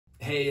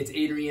Hey, it's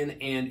Adrian,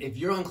 and if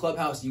you're on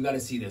Clubhouse, you got to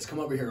see this. Come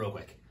over here real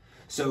quick.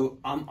 So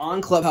I'm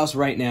on Clubhouse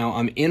right now.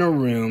 I'm in a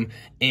room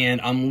and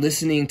I'm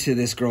listening to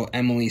this girl,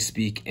 Emily,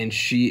 speak, and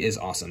she is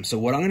awesome. So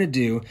what I'm gonna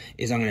do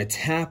is I'm gonna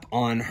tap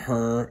on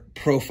her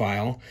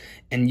profile,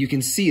 and you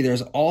can see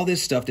there's all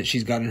this stuff that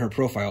she's got in her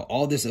profile,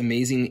 all this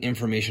amazing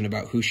information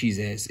about who she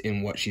is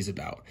and what she's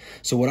about.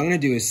 So what I'm gonna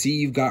do is see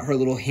you've got her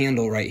little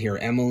handle right here,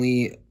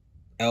 Emily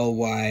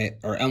L-Y,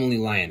 or Emily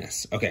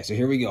Lioness. Okay, so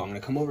here we go. I'm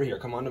gonna come over here,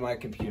 come onto my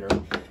computer,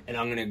 and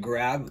I'm gonna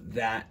grab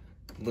that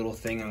little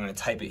thing. I'm going to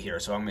type it here.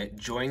 So I'm at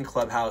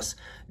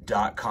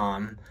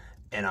joinclubhouse.com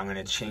and I'm going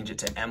to change it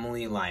to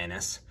Emily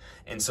Lioness.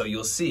 And so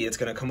you'll see it's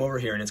going to come over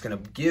here and it's going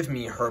to give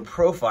me her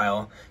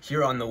profile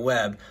here on the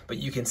web, but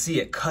you can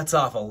see it cuts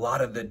off a lot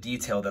of the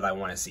detail that I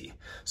want to see.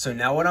 So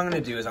now what I'm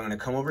going to do is I'm going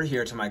to come over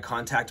here to my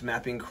contact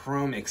mapping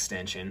Chrome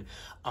extension.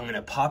 I'm going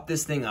to pop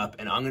this thing up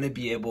and I'm going to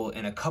be able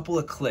in a couple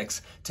of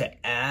clicks to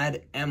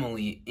add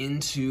Emily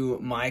into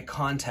my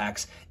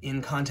contacts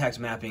in contact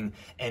mapping.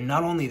 And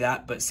not only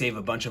that, but save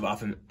a bunch of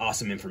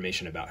awesome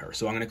information about her.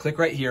 So I'm going to click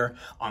right here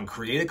on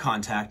create a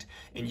contact,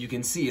 and you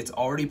can see it's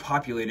already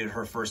populated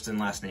her first and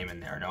last name in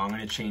there. Now I'm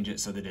going to change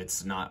it so that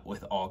it's not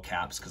with all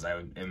caps because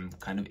I am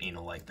kind of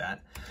anal like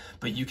that.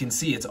 But you can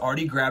see it's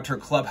already grabbed her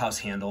Clubhouse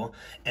handle,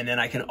 and then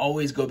I can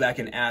always go back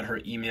and add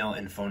her email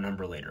and phone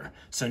number later.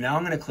 So now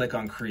I'm going to click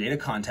on create a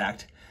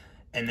contact,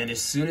 and then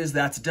as soon as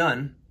that's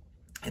done,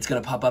 it's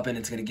going to pop up and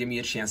it's going to give me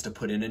a chance to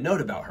put in a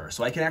note about her.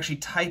 So I can actually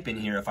type in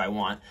here if I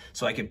want,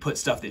 so I could put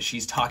stuff that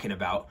she's talking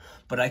about.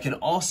 But I can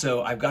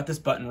also, I've got this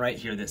button right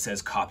here that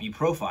says copy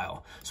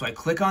profile. So I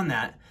click on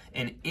that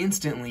and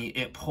instantly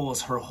it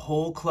pulls her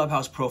whole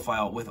Clubhouse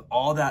profile with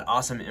all that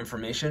awesome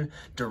information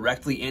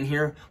directly in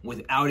here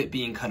without it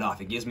being cut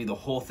off. It gives me the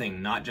whole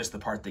thing, not just the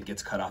part that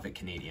gets cut off at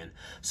Canadian.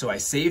 So I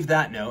save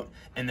that note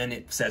and then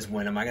it says,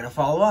 when am I going to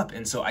follow up?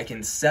 And so I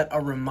can set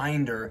a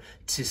reminder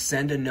to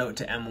send a note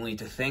to Emily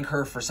to thank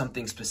her for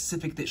something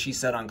specific that she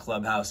said on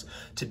Clubhouse,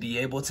 to be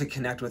able to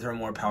connect with her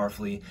more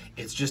powerfully.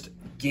 It's just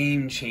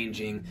game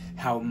changing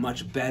how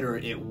much better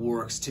it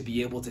works to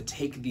be able to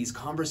take these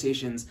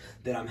conversations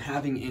that I'm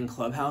having in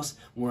Clubhouse,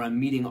 where I'm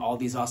meeting all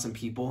these awesome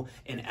people,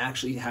 and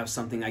actually have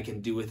something I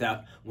can do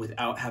without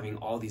having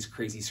all these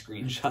crazy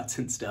screenshots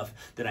and stuff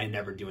that I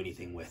never do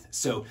anything with.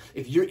 So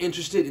if you're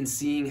interested in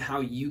seeing how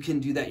you can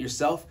do that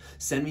yourself,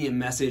 send me a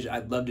message.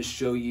 I'd love to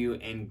show you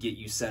and get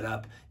you set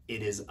up.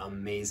 It is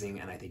amazing,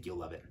 and I think you'll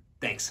love it.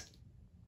 Thanks.